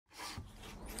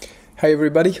Hi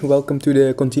everybody, welcome to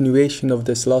the continuation of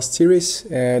this last series.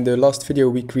 The last video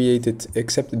we created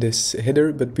except this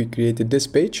header, but we created this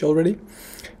page already,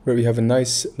 where we have a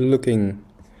nice looking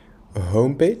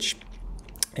home page.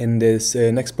 In this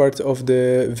next part of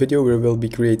the video we will be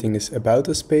creating this About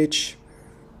Us page.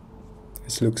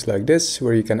 This looks like this,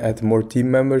 where you can add more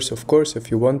team members, of course, if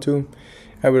you want to.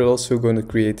 And we're also going to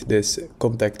create this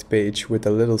contact page with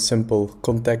a little simple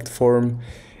contact form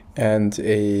and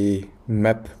a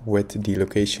map with the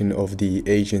location of the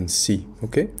agency.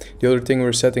 Okay, the other thing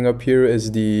we're setting up here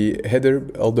is the header,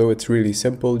 although it's really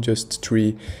simple, just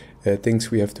three things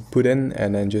we have to put in,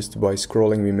 and then just by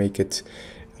scrolling we make it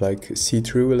like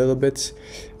see-through a little bit,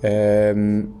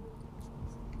 and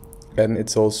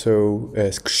it's also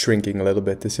shrinking a little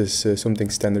bit. This is something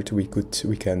standard we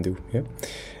can do. Yeah.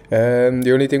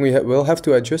 The only thing we will have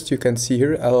to adjust, you can see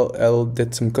here, I'll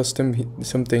did some custom,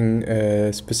 something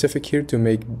specific here to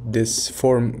make this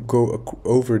form go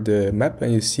over the map,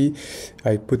 and you see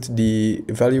I put the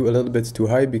value a little bit too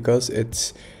high because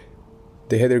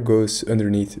the header goes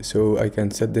underneath, so I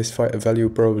can set this value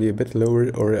probably a bit lower,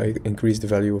 or I increase the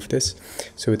value of this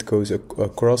so it goes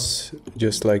across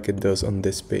just like it does on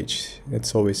this page.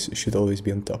 Should always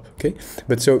be on top. Okay,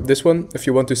 but so this one, if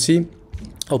you want to see,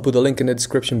 I'll put a link in the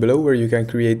description below where you can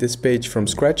create this page from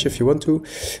scratch if you want to,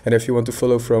 and if you want to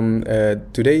follow from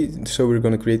today. So we're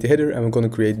going to create the header and we're going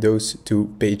to create those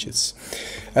two pages.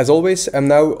 As always, I'm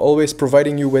now always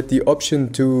providing you with the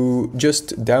option to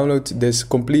just download this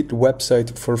complete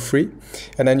website for free,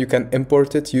 and then you can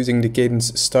import it using the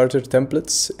Kadence starter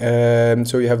templates.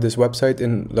 So you have this website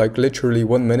in like literally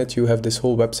 1 minute. You have this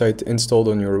whole website installed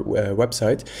on your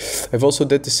website. I've also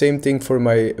did the same thing for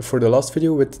the last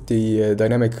video with the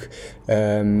dynamic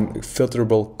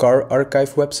filterable car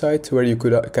archive website, where you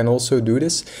can also do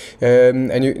this, and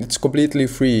it's completely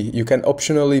free. You can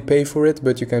optionally pay for it,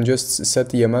 but you can just set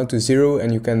the amount to 0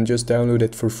 and you can just download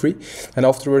it for free. And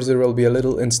afterwards there will be a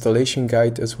little installation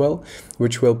guide as well,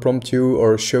 which will prompt you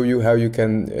or show you how you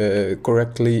can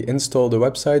correctly install the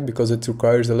website, because it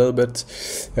requires a little bit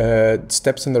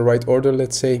steps in the right order,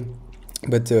 let's say.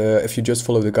 But if you just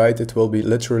follow the guide, it will be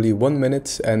literally 1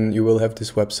 minute and you will have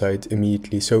this website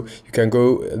immediately. So you can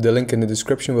go, the link in the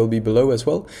description will be below as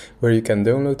well, where you can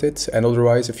download it. And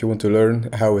otherwise, if you want to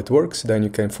learn how it works, then you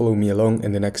can follow me along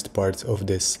in the next part of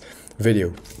this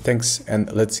video. Thanks,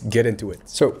 and let's get into it.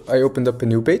 So I opened up a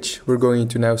new page. We're going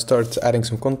to now start adding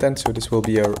some content. So this will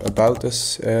be our About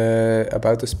Us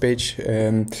page.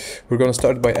 We're going to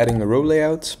start by adding a row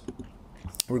layout.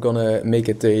 We're gonna make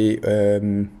it a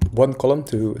one column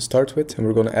to start with, and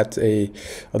we're gonna add a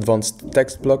advanced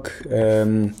text block,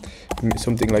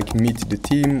 something like meet the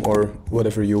team or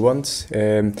whatever you want.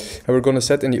 And we're gonna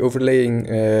set in the overlaying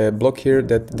block here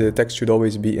that the text should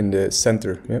always be in the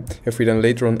center. Yeah? If we then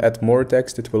later on add more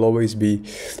text, it will always be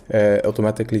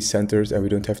automatically centered, and we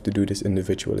don't have to do this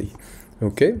individually.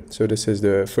 Okay, so this is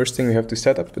the first thing we have to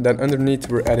set up. Then underneath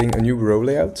we're adding a new row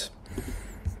layout,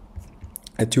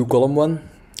 a 2-column one.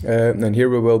 And here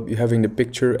we will be having the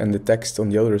picture and the text on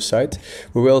the other side.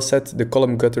 We will set the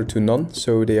column gutter to none,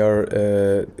 so they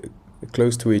are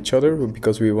close to each other,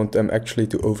 because we want them actually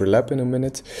to overlap in a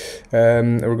minute.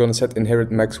 We're going to set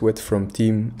inherit max width from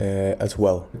team as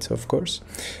well, of course.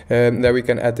 Then we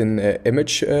can add an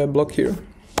image block here,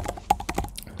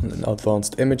 an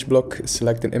advanced image block.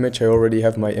 Select an image. I already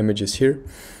have my images here.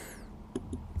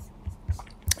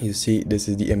 You see, this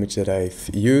is the image that I've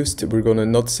used. We're gonna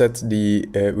not set the,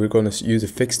 we're gonna use a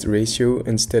fixed ratio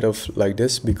instead of like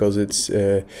this, because it's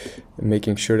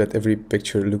making sure that every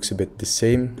picture looks a bit the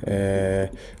same.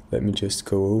 Let me just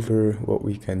go over what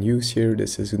we can use here.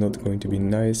 This is not going to be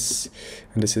nice,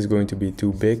 and this is going to be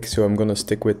too big. So I'm gonna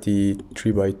stick with the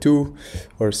 3x2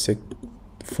 or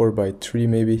 4x3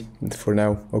 maybe for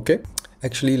now. Okay.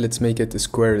 Actually, let's make it a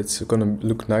square. It's gonna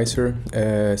look nicer.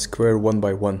 Square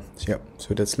 1x1. Yeah,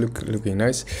 so that's looking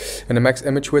nice. And the max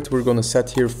image width we're gonna set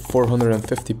here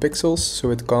 450 pixels, so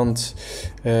it can't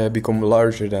become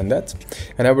larger than that.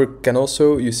 And now we can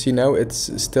also, you see now it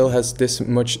still has this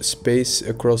much space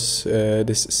across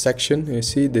this section. You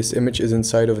see this image is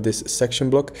inside of this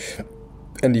section block,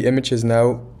 and the image is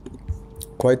now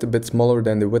quite a bit smaller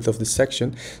than the width of the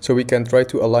section, so we can try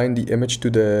to align the image to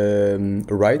the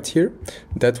right here.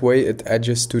 That way it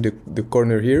edges to the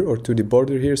corner here, or to the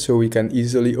border here, so we can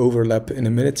easily overlap in a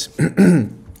minute.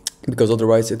 Because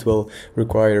otherwise it will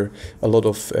require a lot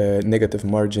of negative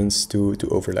margins to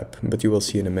overlap, but you will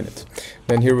see in a minute.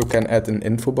 Then here we can add an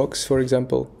info box, for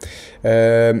example.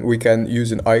 We can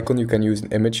use an icon, you can use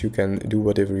an image, you can do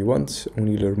whatever you want.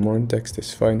 Only learn more in text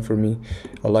is fine for me.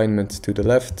 Alignment to the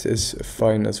left is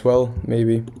fine as well,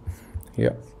 maybe.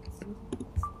 Yeah.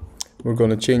 we're going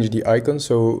to change the icon.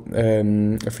 So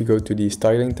if we go to the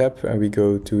styling tab and we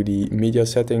go to the media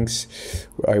settings,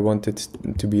 I want it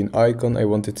to be an icon. I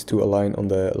want it to align on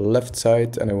the left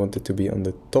side and I want it to be on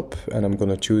the top. And I'm going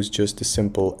to choose just a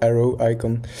simple arrow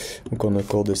icon. I'm going to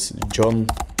call this John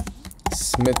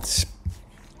Smith.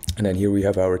 And then here we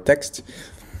have our text.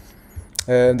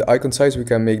 And the icon size, we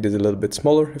can make this a little bit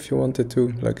smaller if you wanted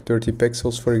to, like 30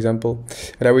 pixels, for example.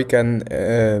 And then we can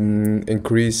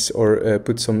increase or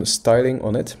put some styling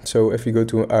on it. So if we go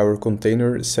to our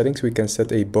container settings, we can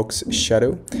set a box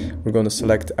shadow. We're going to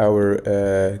select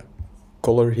our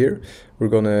color here. We're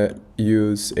going to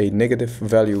use a negative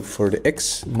value for the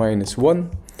X,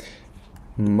 -1.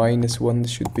 -1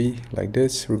 should be like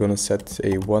this. We're going to set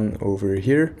a 1 over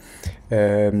here.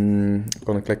 I'm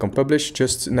going to click on publish,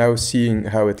 just now seeing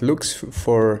how it looks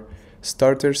for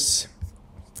starters.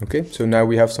 Okay, so now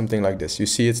we have something like this. You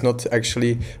see, it's not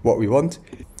actually what we want,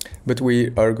 but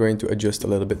we are going to adjust a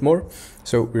little bit more.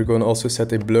 So we're going to also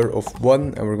set a blur of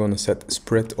 1 and we're going to set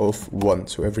spread of 1.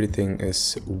 So everything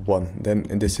is 1. Then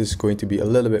this is going to be a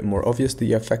little bit more obvious,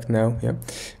 the effect now. Yeah.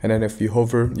 And then if you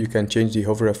hover, you can change the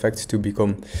hover effect to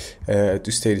become,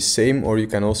 to stay the same. Or you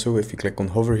can also, if you click on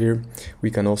hover here,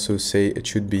 we can also say it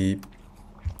should be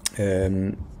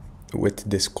with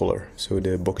this color. So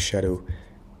the box shadow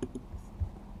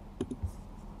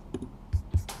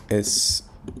is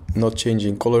not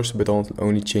changing colors, but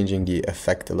only changing the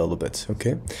effect a little bit.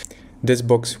 Okay, this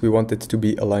box we want it to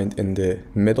be aligned in the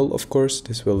middle. Of course,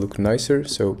 this will look nicer,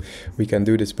 so we can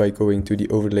do this by going to the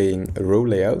overlaying row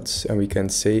layouts and we can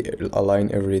say align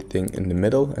everything in the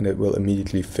middle, and it will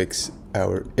immediately fix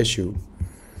our issue.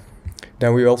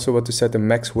 Then we also want to set a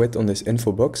max width on this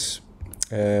info box.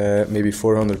 Maybe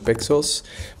 400 pixels,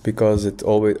 because it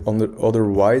always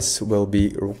otherwise will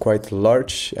be quite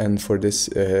large, and for this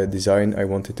design I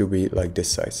want it to be like this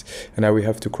size. And now we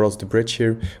have to cross the bridge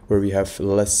here where we have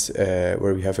less,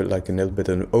 where we have like a little bit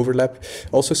of an overlap.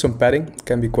 Also some padding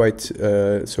can be quite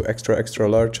so extra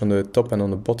large on the top and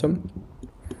on the bottom,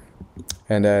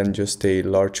 and then just a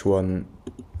large one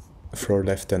for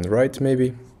left and right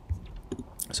maybe.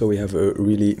 So we have a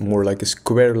really more like a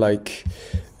square-like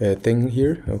thing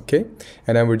here. Okay,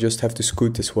 and then we just have to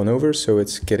scoot this one over so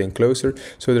it's getting closer.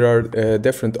 So there are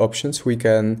different options. We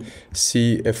can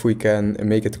see if we can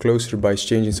make it closer by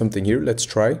changing something here. Let's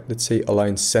try. Let's say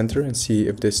align center and see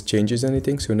if this changes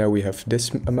anything. So now we have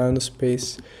this amount of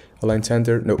space. Align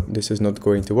center, no, this is not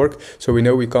going to work. So we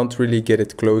know we can't really get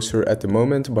it closer at the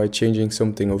moment by changing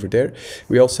something over there.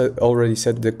 We also already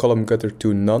set the column gutter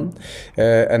to none.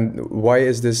 And why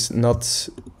is this not,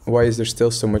 why is there still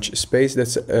so much space?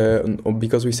 That's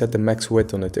because we set the max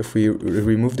width on it. If we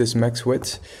remove this max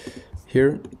width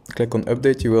here, click on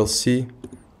update, you will see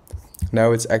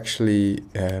now it's actually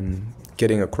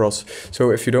getting across.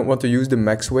 So if you don't want to use the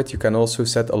max width, you can also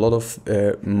set a lot of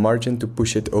margin to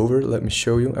push it over. Let me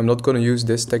show you. I'm not going to use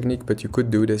this technique, but you could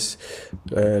do this.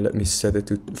 Let me set it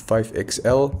to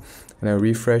 5XL and I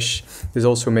refresh. This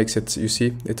also makes it, you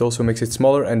see, it also makes it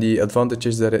smaller, and the advantage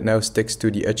is that it now sticks to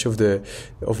the edge of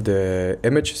the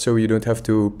image, so you don't have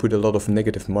to put a lot of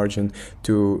negative margin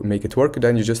to make it work.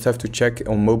 Then you just have to check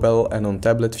on mobile and on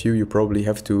tablet view, you probably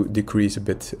have to decrease a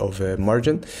bit of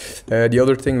margin. The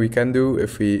other thing we can do,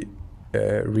 if we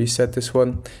reset this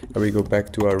one and we go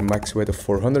back to our max width of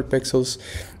 400 pixels,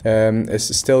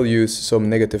 is still use some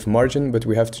negative margin, but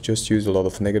we have to just use a lot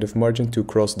of negative margin to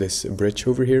cross this bridge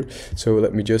over here. So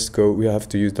let me just go, we have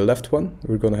to use the left one.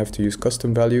 We're going to have to use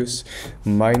custom values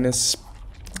minus,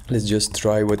 let's just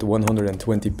try with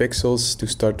 120 pixels to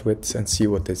start with and see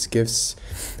what this gives.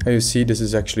 And you see this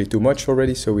is actually too much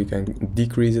already, so we can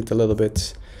decrease it a little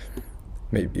bit,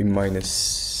 maybe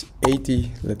minus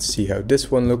 80. Let's see how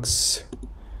this one looks.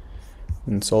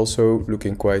 And it's also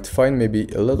looking quite fine, maybe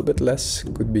a little bit less,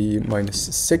 could be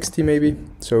minus 60 maybe.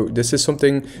 So this is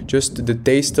something, just the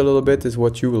taste a little bit is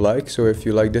what you like. So if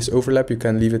you like this overlap, you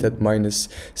can leave it at minus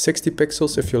 60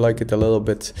 pixels. If you like it a little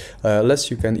bit less,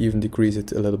 you can even decrease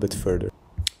it a little bit further.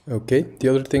 Okay, the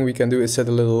other thing we can do is set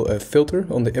a little filter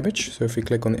on the image. So if we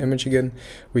click on the image again,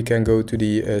 we can go to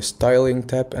the styling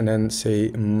tab and then say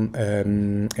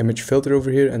image filter over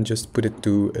here and just put it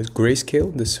to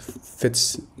grayscale. This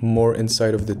fits more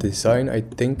inside of the design, I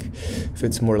think.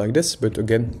 Fits more like this, but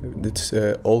again, it's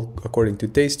all according to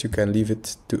taste. You can leave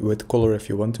it with color if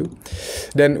you want to.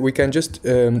 Then we can just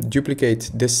duplicate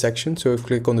this section. So if we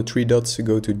click on the three dots,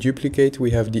 go to duplicate,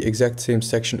 we have the exact same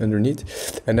section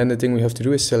underneath. And then the thing we have to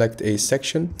do is select a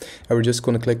section, and we're just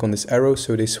going to click on this arrow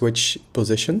so they switch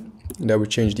position. That would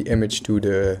change the image to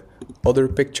the other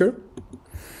picture,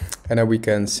 and then we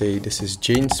can say this is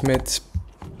Jane Smith,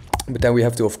 but then we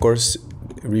have to of course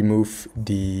remove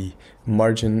the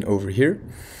margin over here.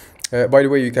 By the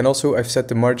way, you can also, I've set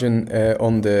the margin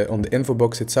on the info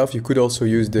box itself. You could also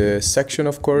use the section,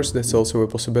 of course. That's also a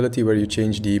possibility where you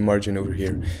change the margin over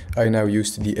here. I now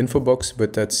used the info box,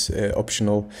 but that's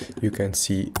optional. You can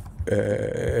see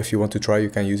if you want to try, you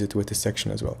can use it with the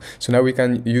section as well. So now we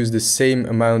can use the same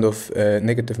amount of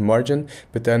negative margin,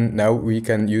 but then now we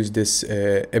can use this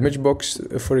image box,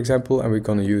 for example, and we're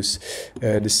going to use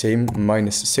the same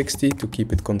 -60 to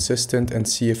keep it consistent and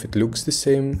see if it looks the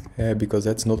same, because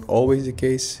that's not always the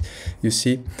case. You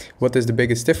see, what is the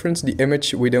biggest difference? The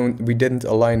image, we didn't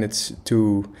align it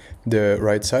to the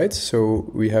right side, so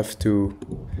we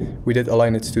did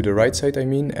align it to the right side, I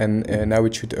mean, and now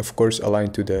it should of course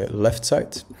align to the left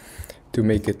side to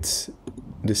make it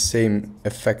the same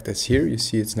effect as here. You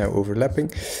see it's now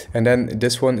overlapping, and then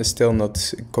this one is still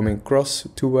not coming across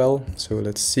too well, so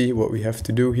let's see what we have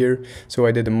to do here. So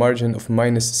I did a margin of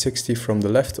 -60 from the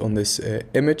left on this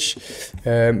image,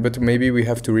 but maybe we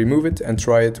have to remove it and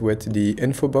try it with the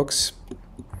info box.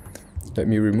 Let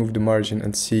me remove the margin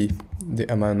and see the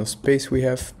amount of space we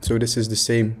have. So this is the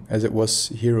same as it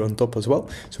was here on top as well.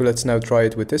 So let's now try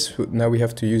it with this. Now we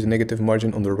have to use a negative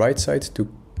margin on the right side to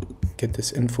get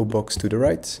this info box to the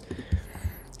right.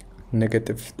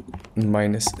 Negative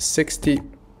 -60.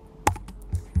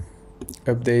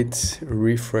 Update,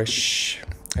 refresh.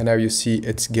 And now you see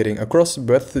it's getting across,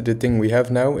 but the thing we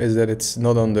have now is that it's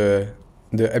not on the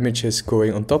image is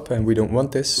going on top, and we don't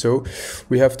want this, so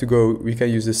we can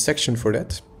use the section for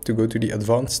that. To go to the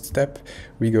advanced tab,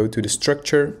 we go to the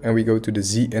structure and we go to the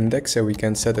Z index, and we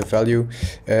can set a value.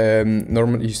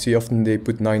 Normally you see often they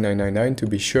put 9999 to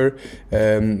be sure,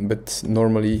 but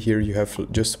normally here you have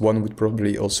just one would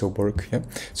probably also work. Yeah?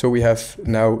 So we have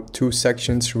now two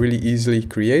sections really easily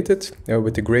created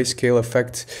with the grayscale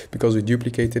effect. Because we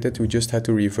duplicated it, we just had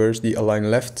to reverse the align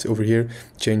left over here,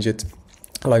 change it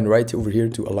align right over here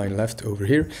to align left over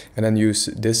here, and then use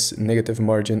this negative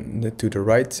margin to the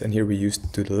right, and here we use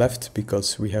to the left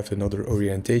because we have another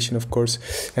orientation, of course.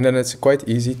 And then it's quite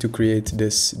easy to create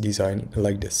this design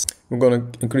like this. We're going to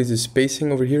increase the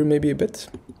spacing over here maybe a bit.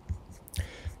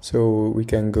 So we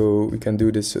can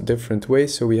do this a different way.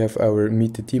 So we have our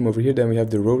meet the team over here, then we have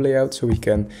the row layout, so we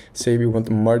can say we want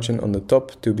the margin on the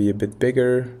top to be a bit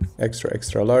bigger,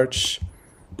 extra large,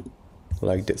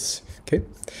 like this. Okay.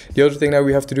 The other thing now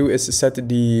we have to do is set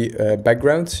the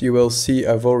background. You will see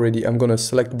I'm going to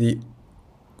select the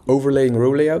overlaying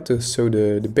row layout, so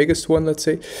the biggest one, let's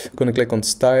say. I'm going to click on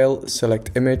style,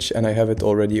 select image, and I have it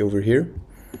already over here.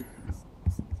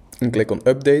 And click on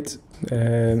update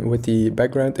with the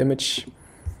background image.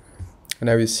 And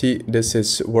now you see this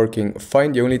is working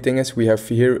fine. The only thing is we have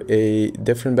here a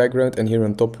different background and here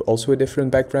on top also a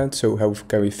different background. So how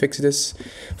can we fix this?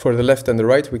 For the left and the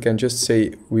right, we can just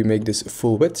say we make this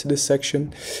full width, this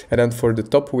section. And then for the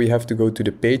top, we have to go to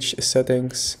the page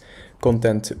settings,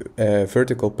 content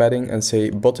vertical padding, and say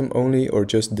bottom only, or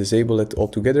just disable it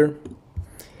altogether.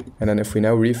 And then if we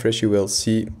now refresh, you will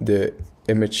see the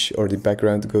image or the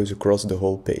background goes across the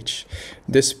whole page.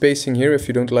 This spacing here, if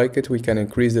you don't like it, we can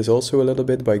increase this also a little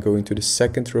bit by going to the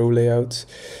second row layout,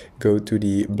 go to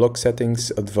the block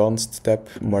settings, advanced tab,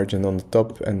 margin on the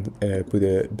top, and put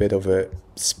a bit of a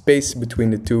space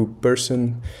between the two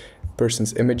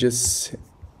person's images.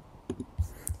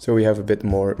 So we have a bit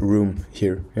more room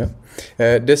here. Yeah.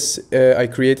 This I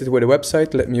created with a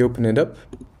website. Let me open it up.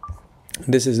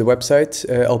 This is the website.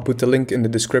 I'll put the link in the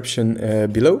description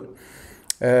below.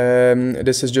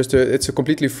 This is just it's a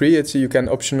completely free. You can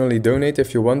optionally donate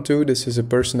if you want to. This is a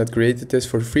person that created this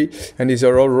for free, and these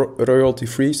are all royalty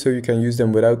free, so you can use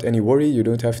them without any worry. You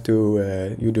don't have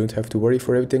to worry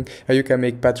for everything, and you can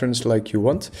make patterns like you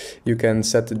want. You can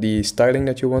set the styling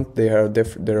that you want.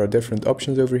 There are different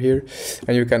options over here,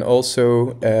 and you can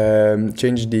also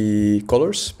change the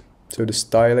colors. So the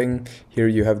styling, here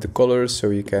you have the colors, so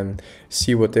you can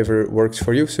see whatever works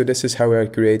for you. So this is how I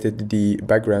created the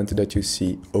background that you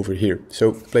see over here.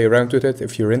 So play around with it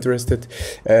if you're interested,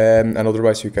 and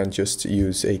otherwise you can just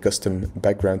use a custom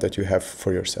background that you have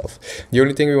for yourself. The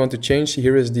only thing we want to change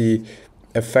here is the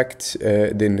effect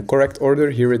in the correct order.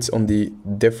 Here it's on the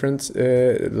different,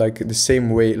 like the same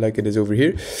way like it is over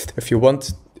here. If you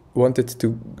want it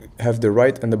to have the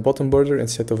right and the bottom border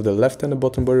instead of the left and the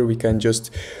bottom border, we can just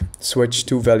switch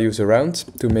two values around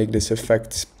to make this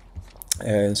effect.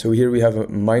 And so here we have a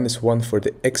 -1 for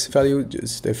the X value.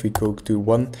 Just if we go to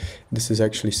 1, this is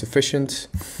actually sufficient.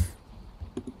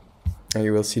 And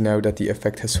you will see now that the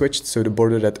effect has switched. So the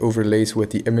border that overlays with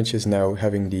the image is now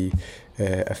having the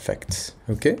effect.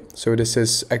 Okay, so this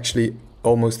is actually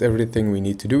almost everything we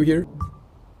need to do here.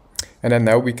 And then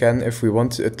now we can, if we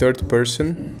want a third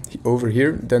person over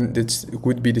here, then it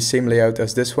would be the same layout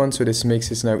as this one. So this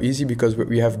makes it now easy because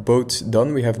we have both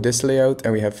done. We have this layout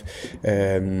and we have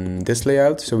this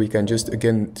layout. So we can just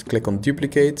again click on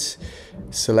duplicate,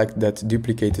 select that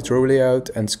duplicated row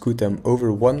layout and scoot them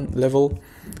over one level.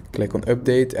 Click on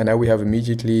update, and now we have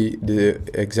immediately the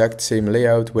exact same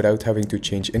layout without having to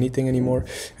change anything anymore.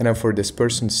 And then for this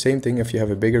person, same thing. If you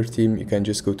have a bigger team, you can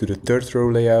just go to the third row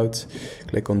layout,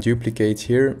 click on duplicate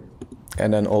here,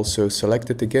 and then also select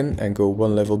it again and go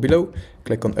one level below,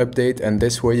 click on update, and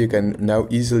this way you can now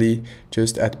easily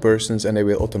just add persons and they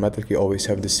will automatically always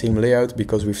have the same layout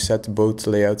because we've set both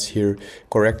layouts here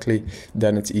correctly.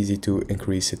 Then it's easy to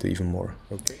increase it even more.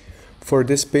 Okay. For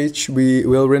this page, we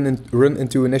will run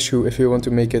into an issue if we want to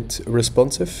make it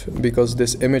responsive, because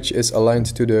this image is aligned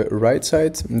to the right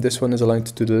side, and this one is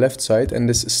aligned to the left side, and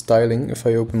this styling, if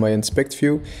I open my inspect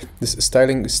view, this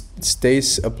styling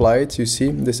stays applied. You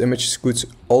see, this image scoots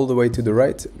all the way to the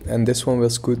right, and this one will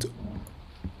scoot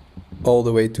all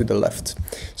the way to the left.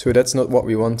 So that's not what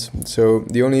we want. So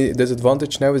the only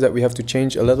disadvantage now is that we have to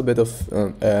change a little bit of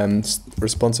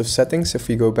responsive settings if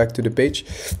we go back to the page,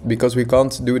 because we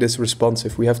can't do this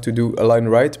responsive. We have to do align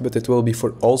right, but it will be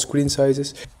for all screen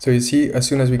sizes. So you see, as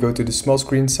soon as we go to the small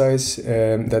screen size,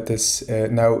 that is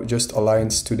now just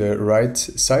aligns to the right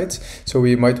side. So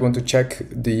we might want to check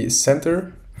the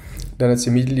center. Then it's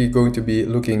immediately going to be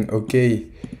looking okay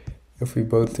if we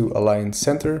go to align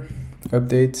center,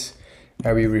 update,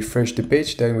 and we refresh the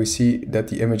page. Then we see that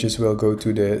the images will go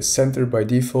to the center by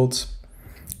default.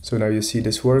 So now you see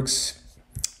this works,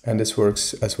 and this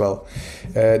works as well.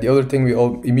 The other thing we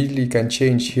all immediately can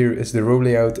change here is the row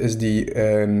layout, is the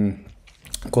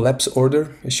collapse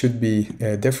order. It should be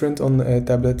different on a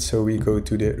tablet. So we go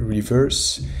to the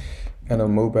reverse, and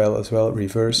on mobile as well,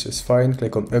 reverse is fine.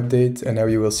 Click on update, and now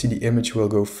you will see the image will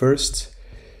go first.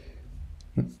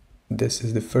 This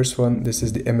is the first one, this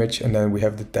is the image, and then we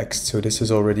have the text. So this is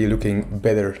already looking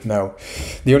better now.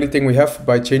 The only thing we have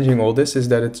by changing all this is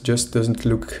that it just doesn't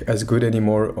look as good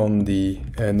anymore on the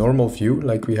normal view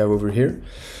like we have over here.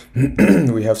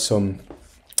 We have some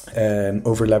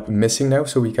overlap missing now,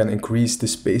 so we can increase the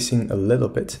spacing a little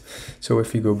bit. So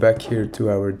if we go back here to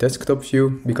our desktop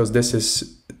view, because this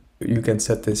is, you can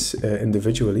set this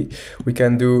individually. We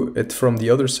can do it from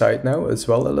the other side now as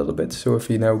well a little bit. So if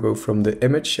we now go from the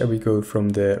image and we go from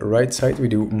the right side, we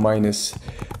do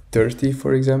 -30,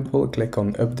 for example. Click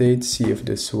on update, see if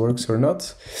this works or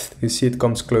not. You see it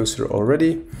comes closer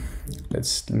already.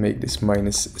 Let's make this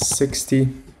 -60.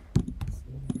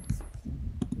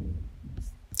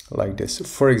 Like this,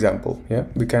 for example. Yeah,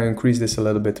 we can increase this a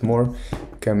little bit more.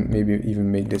 We can maybe even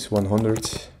make this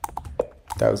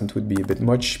 100,000 would be a bit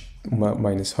much.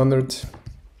 -100.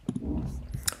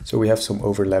 So we have some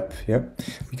overlap. Yeah,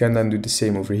 we can then do the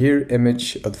same over here.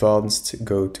 Image, advanced,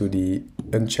 go to the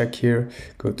uncheck here,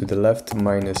 go to the left,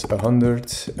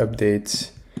 -100, update,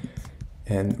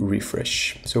 and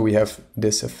refresh. So we have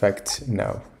this effect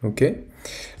now. Okay,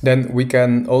 then we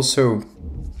can also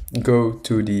go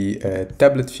to the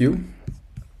tablet view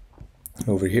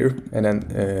over here, and then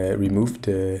remove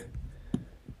the,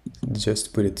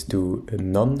 just put it to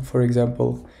none, for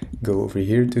example. Go over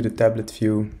here to the tablet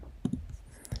view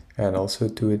and also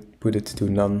put it to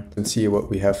none, and see what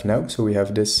we have now. So we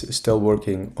have this still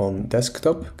working on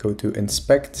desktop. Go to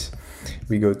inspect,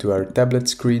 we go to our tablet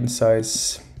screen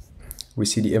size, we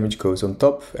see the image goes on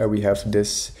top, and we have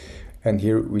this, and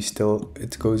here we still,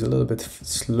 it goes a little bit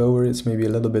slower, it's maybe a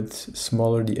little bit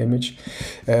smaller, the image.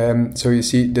 So you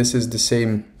see this is the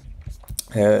same,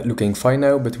 looking fine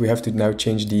now, but we have to now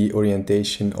change the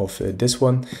orientation of this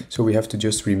one. So we have to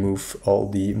just remove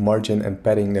all the margin and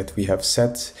padding that we have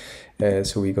set.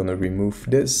 So we're gonna remove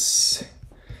this.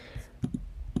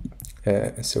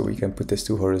 So we can put this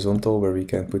to horizontal, where we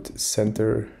can put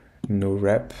center, no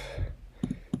wrap,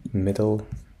 middle,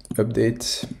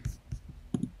 update.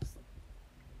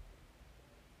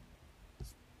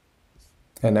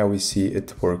 And now we see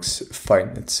it works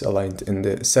fine. It's aligned in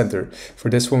the center.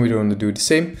 For this one, we don't want to do the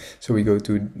same. So we go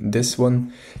to this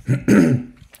one,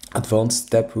 advanced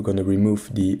tab. We're going to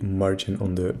remove the margin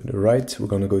on the right. We're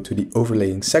going to go to the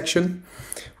overlaying section.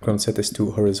 We're going to set this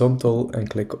to horizontal and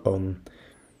click on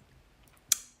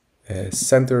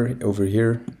center over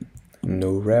here,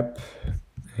 no wrap,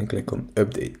 and click on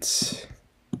update.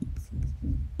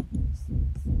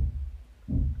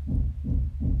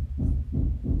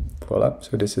 Voila,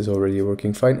 so this is already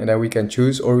working fine, and now we can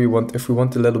choose, or we want, if we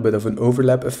want a little bit of an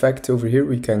overlap effect over here,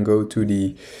 we can go to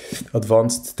the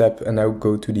advanced tab and now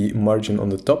go to the margin on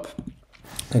the top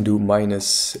and do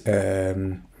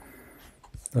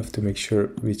I have to make sure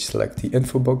we select the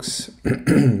info box.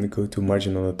 We go to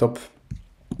margin on the top.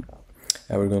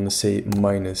 And we're going to say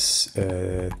minus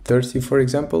 30, for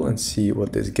example, and see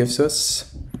what this gives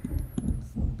us.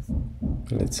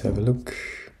 Let's have a look.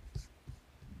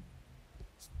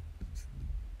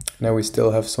 Now we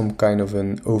still have some kind of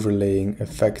an overlaying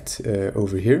effect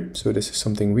over here. So this is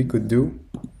something we could do.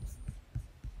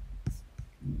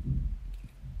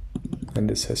 And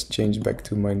this has changed back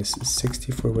to minus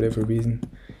 60 for whatever reason.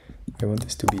 I want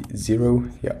this to be 0,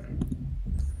 yeah.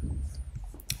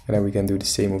 And then we can do the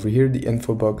same over here, the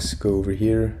info box, go over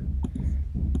here,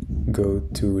 go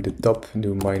to the top,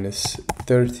 do minus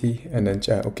 30, and then,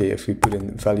 okay, if we put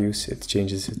in values, it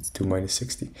changes it to minus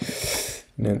 60.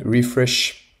 And then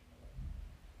refresh.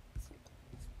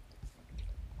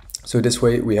 So this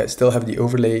way we still have the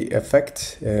overlay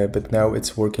effect, but now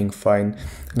it's working fine.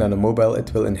 And on a mobile,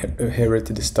 it will inherit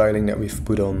the styling that we've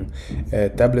put on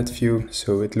tablet view.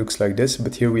 So it looks like this,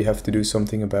 but here we have to do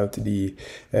something about the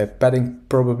padding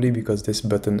probably, because this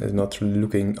button is not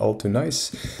looking all too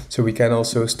nice. So we can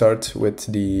also start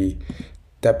with the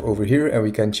tab over here and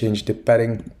we can change the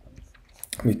padding.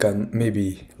 We can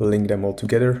maybe link them all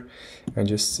together and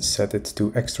just set it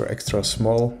to extra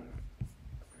small.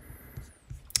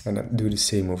 And then do the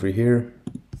same over here,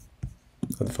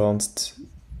 advanced,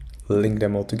 link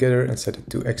them all together and set it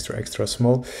to extra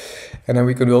small. And then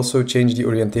we could also change the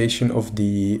orientation of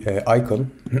the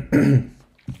icon.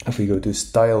 If we go to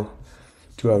style,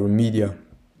 to our media,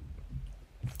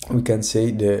 we can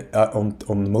say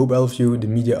on mobile view, the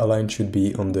media align should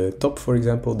be on the top, for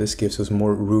example. This gives us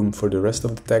more room for the rest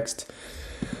of the text,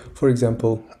 for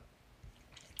example.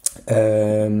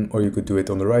 Or you could do it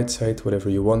on the right side, whatever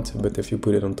you want, but if you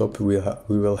put it on top, we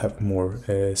will have more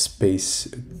space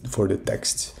for the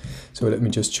text. So let me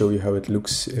just show you how it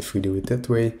looks if we do it that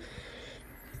way.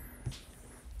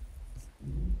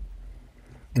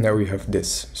 Now we have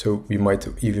this, so we might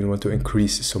even want to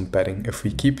increase some padding. If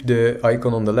we keep the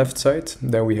icon on the left side,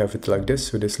 then we have it like this,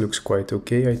 so this looks quite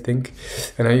okay, I think.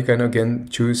 And now you can again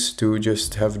choose to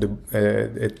just have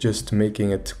it just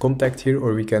making it contact here,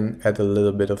 or we can add a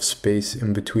little bit of space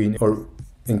in between, or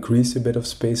increase a bit of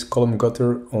space. Column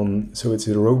gutter on, so it's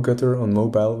a row gutter on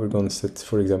mobile, we're going to set,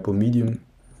 for example, medium.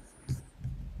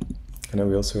 And then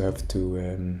we also have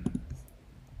to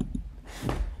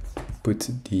put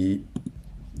the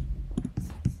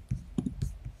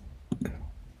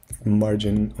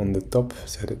margin on the top,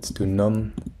 set it to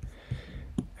none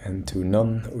and to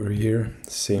none over here.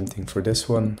 Same thing for this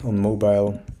one on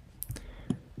mobile,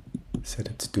 set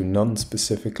it to none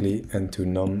specifically and to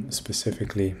none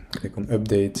specifically. Click on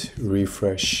update,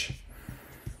 refresh.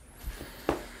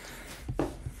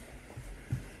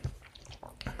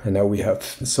 And now we have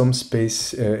some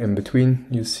space in between.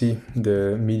 You see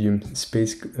the medium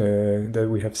space that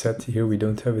we have set here. We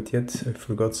don't have it yet. I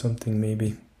forgot something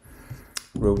maybe.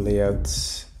 Row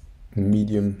layout,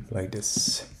 medium, like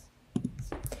this.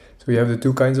 So we have the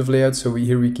two kinds of layouts. So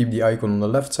here we keep the icon on the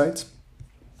left side,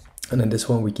 and then this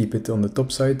one we keep it on the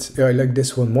top side. Yeah, I like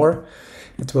this one more.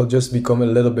 It will just become a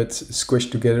little bit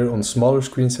squished together on smaller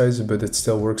screen sizes, but it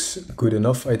still works good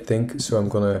enough, I think. So I'm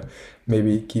gonna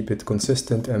maybe keep it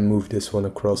consistent and move this one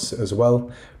across as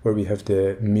well, where we have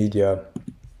the media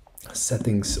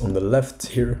settings on the left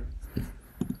here.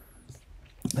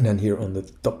 And then here on the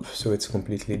top, so it's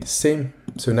completely the same.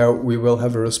 So now we will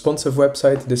have a responsive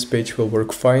website. This page will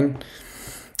work fine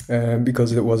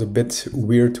because it was a bit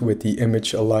weird with the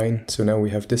image align. So now we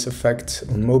have this effect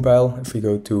on mobile. If we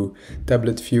go to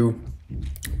tablet view,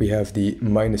 we have the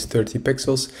minus 30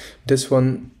 pixels. This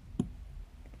one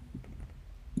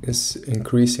is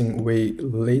increasing way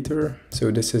later.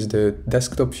 So this is the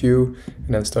desktop view,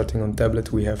 and then starting on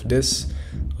tablet we have this.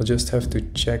 I'll just have to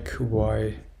check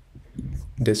why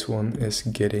this one is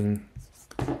getting...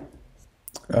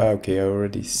 okay, I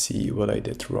already see what I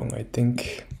did wrong, I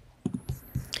think.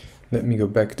 Let me go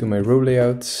back to my row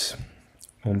layouts.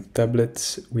 On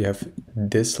tablet, we have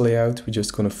this layout. We're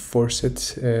just gonna force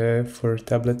it for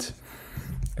tablet.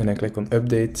 And I click on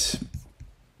update,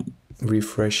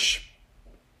 refresh.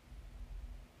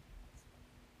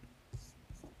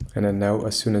 And then now,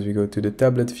 as soon as we go to the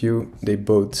tablet view, they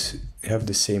both have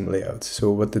the same layout. So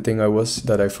what the thing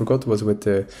that I forgot was with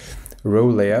the row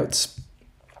layouts,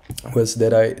 was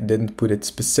that I didn't put it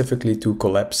specifically to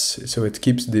collapse. So it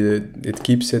keeps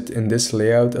it in this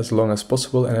layout as long as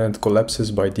possible, and then it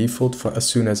collapses by default for as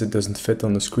soon as it doesn't fit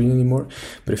on the screen anymore.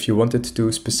 But if you want it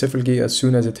to specifically, as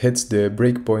soon as it hits the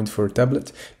breakpoint for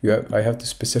tablet, I have to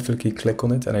specifically click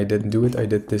on it, and I didn't do it. I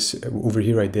did this over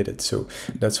here, I did it. So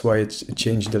that's why it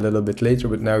changed a little bit later,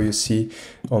 but now you see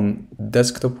on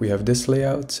desktop we have this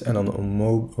layout, and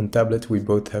on tablet we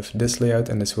both have this layout,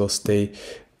 and this will stay.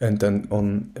 And then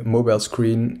on mobile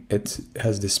screen, it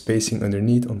has the spacing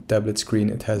underneath. On tablet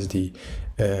screen, it has the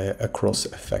across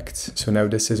effect. So now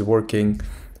this is working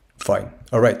fine.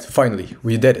 All right, finally,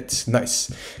 we did it.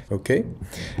 Nice. Okay.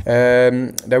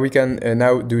 Then we can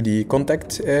now do the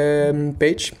contact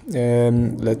page.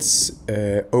 Let's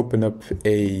open up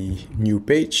a new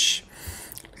page.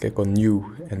 Click on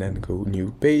new and then go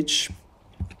new page.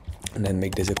 And then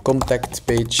make this a contact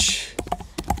page.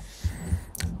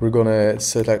 We're gonna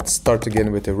start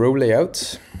again with the row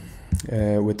layout,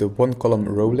 with the one column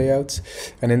row layout.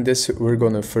 And in this, we're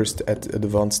gonna first add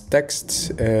advanced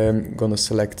text. Gonna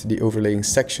select the overlaying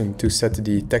section to set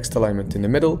the text alignment in the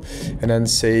middle, and then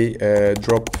say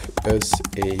drop us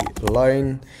a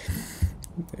line.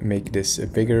 Make this a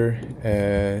bigger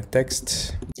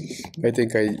text. I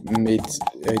think I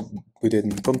put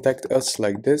in contact us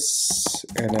like this,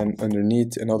 and then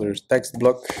underneath another text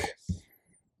block.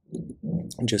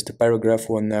 Just a paragraph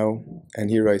one now, and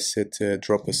here I said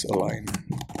drop us a line.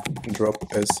 Drop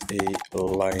us a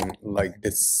line like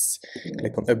this.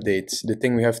 Click on update. The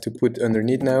thing we have to put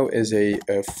underneath now is a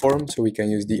form, so we can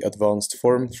use the advanced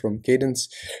form from Kadence.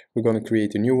 We're going to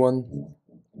create a new one.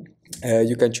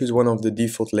 You can choose one of the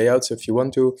default layouts if you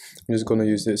want to. I'm just going to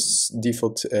use this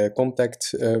default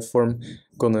contact form.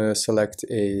 Gonna select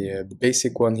a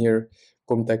basic one here.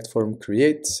 Contact form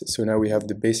create. So now we have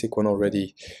the basic one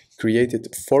already created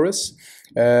for us,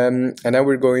 and now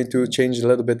we're going to change a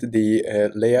little bit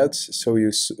the layouts. So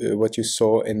what you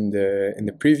saw in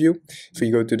the preview. If we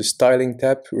go to the styling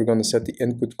tab, we're going to set the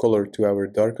input color to our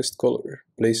darkest color,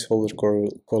 placeholder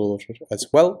color as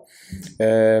well.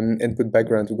 Input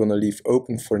background we're going to leave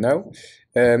open for now.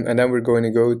 And then we're going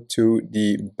to go to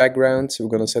the background. So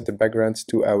we're going to set the background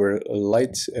to our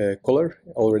light color.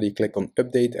 Already click on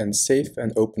update and save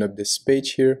and open up this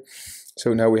page here.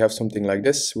 So now we have something like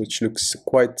this, which looks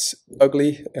quite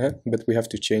ugly, but we have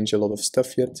to change a lot of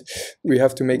stuff yet. We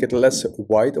have to make it less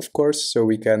wide, of course, so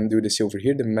we can do this over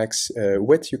here, the max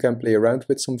width. You can play around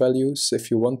with some values if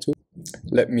you want to.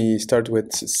 Let me start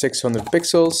with 600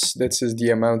 pixels. This is the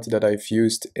amount that I've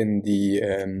used in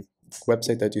the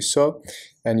website that you saw,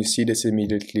 and you see this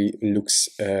immediately looks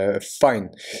fine.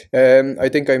 I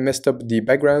think I messed up the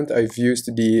background. I've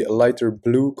used the lighter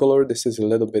blue color. This is a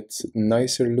little bit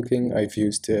nicer looking. I've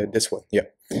used this one, yeah.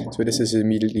 So this is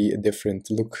immediately a different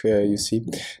look, you see.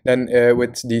 Then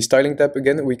with the styling tab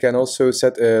again, we can also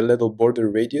set a little border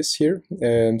radius here.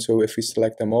 So if we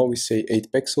select them all, we say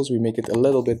 8 pixels. We make it a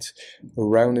little bit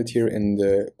rounded here in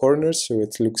the corners, so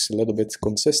it looks a little bit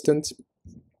consistent.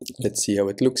 Let's see how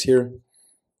it looks here.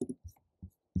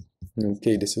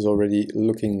 Okay, this is already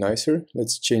looking nicer.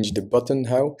 Let's change the button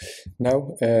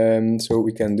now. So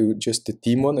we can do just the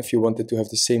theme one. If you wanted to have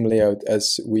the same layout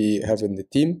as we have in the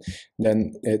theme,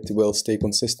 then it will stay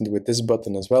consistent with this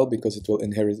button as well, because it will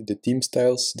inherit the theme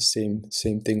styles, the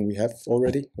same thing we have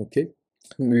already. Okay.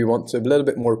 We want a little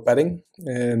bit more padding,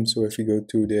 so if we go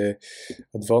to the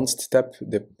advanced tab,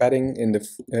 the padding in the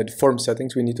form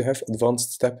settings, we need to have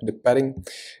advanced tab, the padding.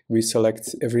 We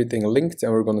select everything linked,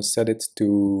 and we're going to set it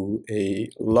to a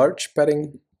large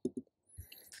padding.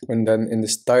 And then in the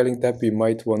styling tab, we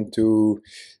might want to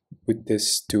put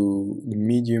this to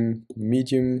medium,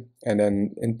 and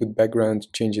then input background,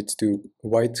 change it to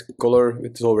white color.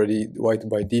 It's already white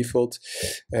by default.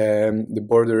 The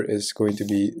border is going to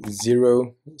be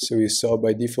 0. So you saw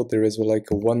by default there is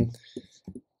like a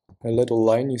little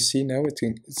line. You see now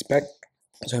it's back.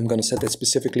 So I'm going to set it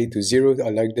specifically to 0. I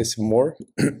like this more.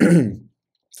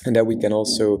 And then we can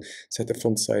also set the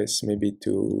font size maybe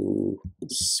to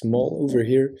small over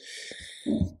here.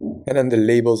 And then the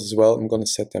labels as well, I'm going to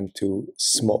set them to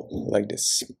small, like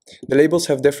this. The labels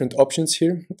have different options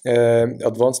here.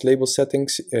 Advanced label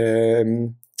settings,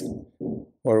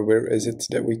 or where is it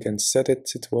that we can set it?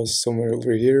 It was somewhere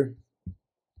over here.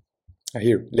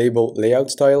 Here, label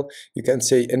layout style. You can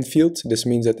say infield. This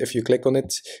means that if you click on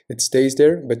it, it stays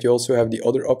there, but you also have the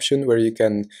other option where you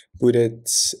can put it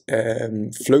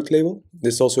float label.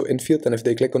 This is also infield, and if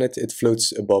they click on it, it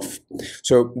floats above.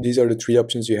 So these are the 3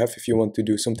 options you have if you want to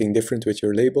do something different with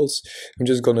your labels. I'm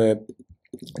just gonna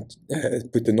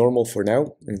put the normal for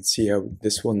now and see how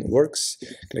this one works.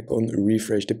 Click on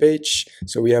refresh the page.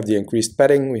 So we have the increased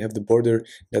padding, we have the border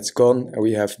that's gone, and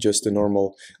we have just the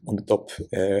normal on the top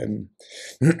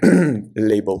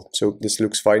label. So this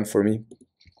looks fine for me.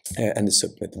 And the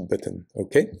submit button.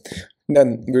 Okay.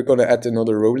 Then we're going to add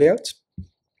another row layout.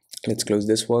 Let's close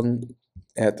this one.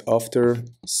 Add after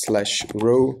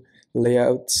 /row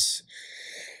layouts.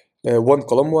 One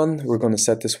column one. We're going to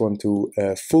set this one to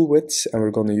full width, and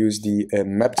we're going to use the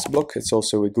Maps block. It's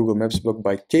also a Google Maps block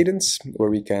by Cadence, where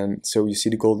we can. So you see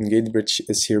the Golden Gate Bridge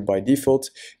is here by default.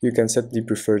 You can set the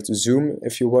preferred zoom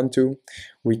if you want to.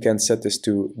 We can set this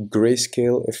to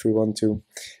grayscale if we want to.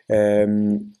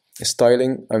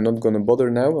 Styling, I'm not going to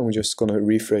bother now. I'm just going to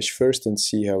refresh first and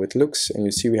see how it looks. And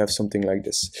you see we have something like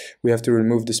this. We have to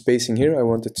remove the spacing here. I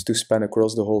want it to span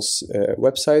across the whole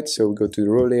website. So we go to the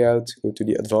row layout, go to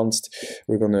the advanced.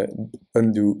 We're going to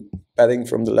undo padding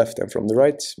from the left and from the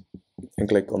right. And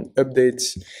click on update,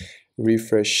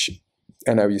 refresh.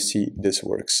 And now you see this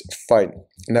works fine.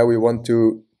 Now we want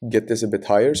to get this a bit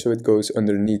higher, so it goes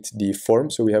underneath the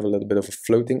form, so we have a little bit of a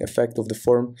floating effect of the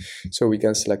form. So we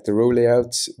can select the row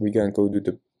layout, we can go to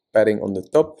the padding on the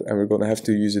top, and we're going to have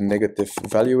to use a negative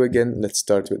value again. Let's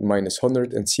start with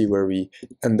 -100 and see where we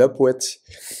end up with.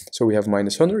 So we have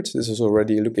 -100. This is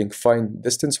already looking fine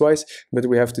distance-wise, but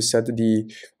we have to set the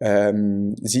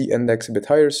z-index a bit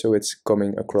higher, so it's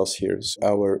coming across here. So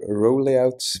our row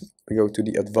layout, we go to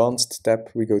the advanced tab,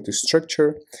 we go to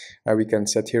structure, and we can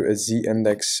set here a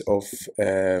z-index of,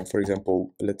 for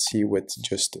example, let's see with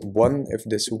just 1 if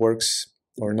this works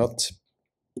or not.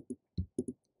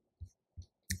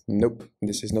 Nope,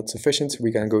 this is not sufficient.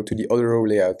 We can go to the other row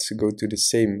layout, go to the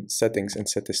same settings and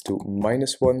set this to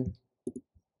 -1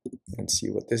 and see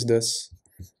what this does.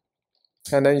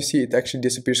 And then you see it actually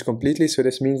disappears completely. So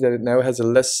this means that it now has a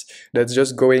less, that's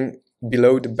just going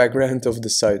below the background of the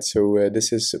site. So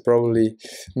this is probably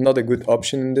not a good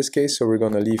option in this case. So we're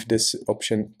going to leave this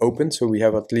option open. So we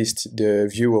have at least the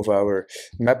view of our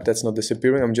map that's not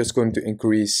disappearing. I'm just going to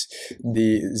increase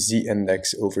the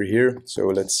z-index over here. So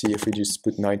let's see if we just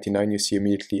put 99, you see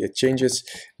immediately it changes.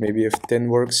 Maybe if 10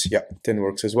 works. Yeah, 10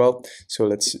 works as well. So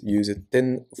let's use a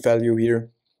 10 value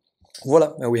here.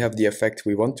 Voila, and we have the effect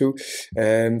we want to.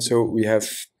 So we have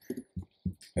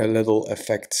a little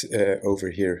effect over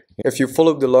here. If you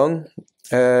followed along,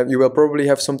 you will probably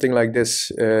have something like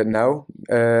this now.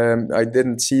 I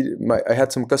didn't see I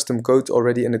had some custom code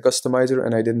already in the customizer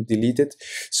and I didn't delete it.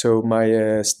 So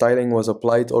my styling was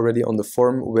applied already on the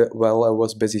form while I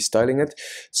was busy styling it.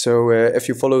 So if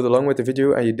you followed along with the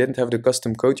video and you didn't have the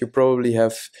custom code, you probably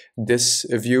have this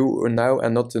view now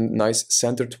and not the nice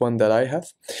centered one that I have.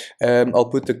 I'll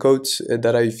put the code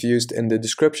that I've used in the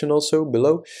description also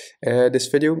below this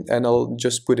video, and I'll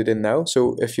just put it in now.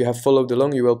 So if you have followed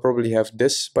along, you will probably have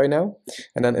this by now.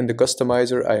 And then in the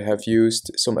customizer, I have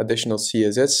used some additional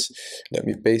CSS. Let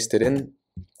me paste it in.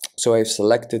 So I've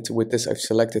selected, with this, I've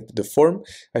selected the form.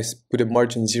 I put a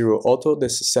margin 0 auto.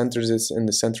 This centers it in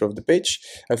the center of the page.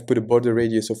 I've put a border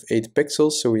radius of 8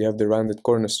 pixels. So we have the rounded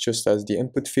corners just as the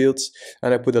input fields.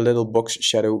 And I put a little box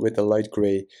shadow with a light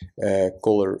gray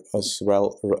color as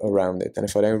well around it. And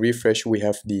if I then refresh, we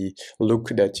have the look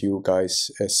that you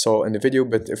guys saw in the video.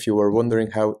 But if you were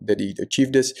wondering how did he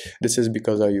achieve this, this is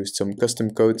because I used some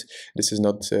custom code. This is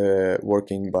not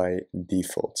working by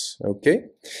default. Okay,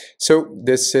 so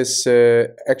this is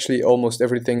actually almost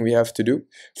everything we have to do.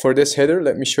 For this header,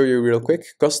 let me show you real quick.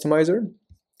 Customizer,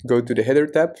 go to the header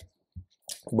tab.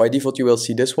 By default, you will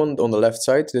see this one on the left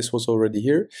side. This was already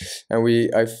here. And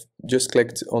I've just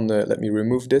clicked on the, let me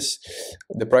remove this.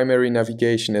 The primary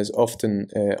navigation is often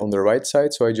on the right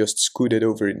side. So I just scoot it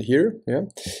over in here. Yeah.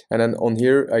 And then on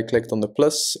here, I clicked on the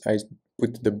plus. I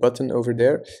put the button over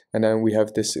there, and then we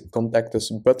have this contact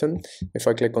us button. If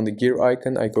I click on the gear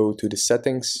icon, I go to the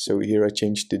settings. So here I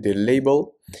changed the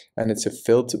label, and it's a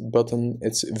filled button.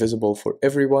 It's visible for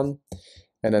everyone.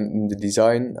 And then in the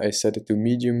design, I set it to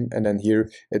medium, and then here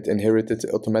it inherited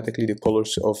automatically the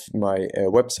colors of my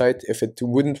website. If it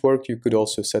wouldn't work, you could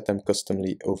also set them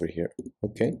customly over here.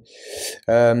 Okay.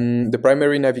 The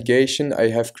primary navigation, I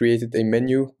have created a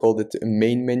menu, called it a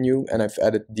main menu, and I've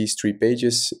added these 3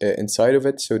 pages inside of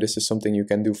it. So this is something you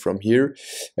can do from here,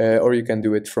 or you can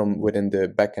do it from within the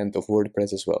backend of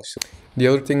WordPress as well. So the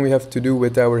other thing we have to do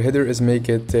with our header is make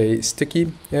it a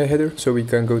sticky header. So we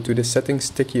can go to the settings,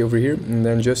 sticky over here, and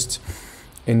then just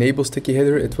enable sticky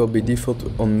header. It will be default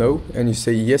on no, and you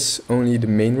say yes, only the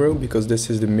main row, because this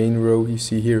is the main row you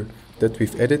see here that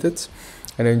we've edited.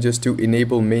 and then just to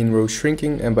enable main row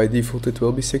shrinking, and by default it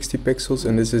will be 60 pixels,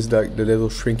 and this is like the little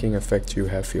shrinking effect you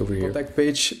have over here. Contact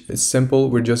page is simple.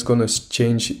 We're just gonna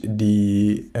change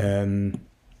the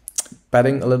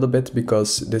padding a little bit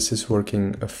because this is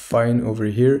working fine over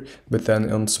here, but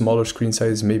then on smaller screen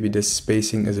size maybe this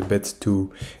spacing is a bit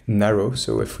too narrow.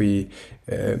 So if we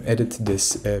edit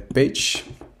this page,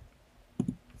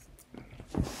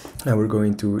 and we're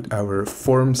going to our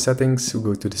form settings, we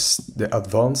go to the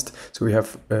advanced, so we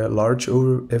have large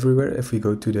over everywhere. If we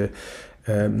go to the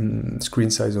screen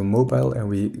size on mobile and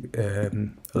we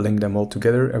link them all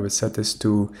together, and we set this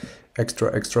to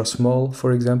extra small,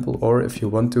 for example, or if you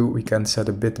want to, we can set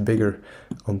a bit bigger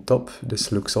on top.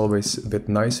 This looks always a bit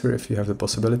nicer if you have the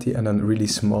possibility, and then really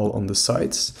small on the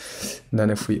sides. And then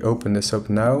if we open this up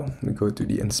now, we go to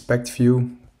the inspect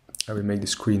view, and we make the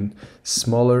screen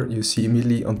smaller. You see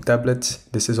immediately on tablet,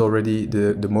 this is already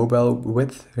the mobile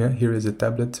width. Yeah, here is the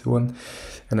tablet one,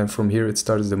 and then from here it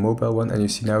starts the mobile one, and you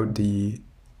see now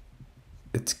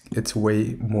it's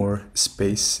way more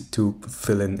space to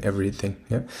fill in everything.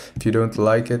 Yeah, if you don't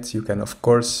like it, you can of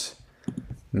course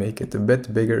make it a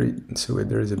bit bigger so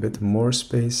there is a bit more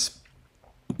space.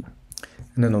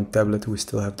 And then on tablet we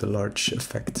still have the large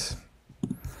effect.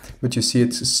 But you see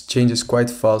it changes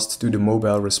quite fast to the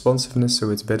mobile responsiveness,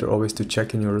 so it's better always to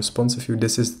check in your responsive view.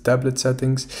 This is the tablet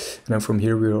settings, and then from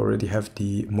here we already have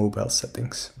the mobile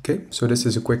settings. Okay, so this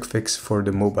is a quick fix for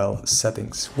the mobile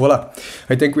settings. Voila,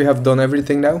 I think we have done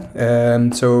everything now.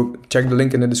 So check the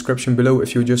link in the description below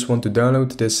if you just want to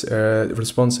download this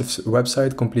responsive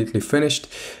website completely finished,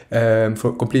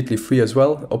 for completely free as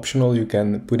well. Optional, you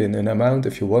can put in an amount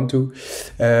if you want to,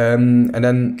 and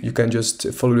then you can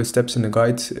just follow the steps in the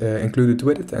guide included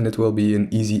with it, and it will be an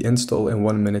easy install. In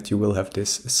 1 minute you will have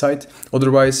this site.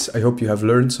 Otherwise, I hope you have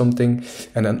learned something,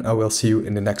 and then I will see you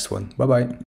in the next one. Bye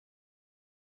bye.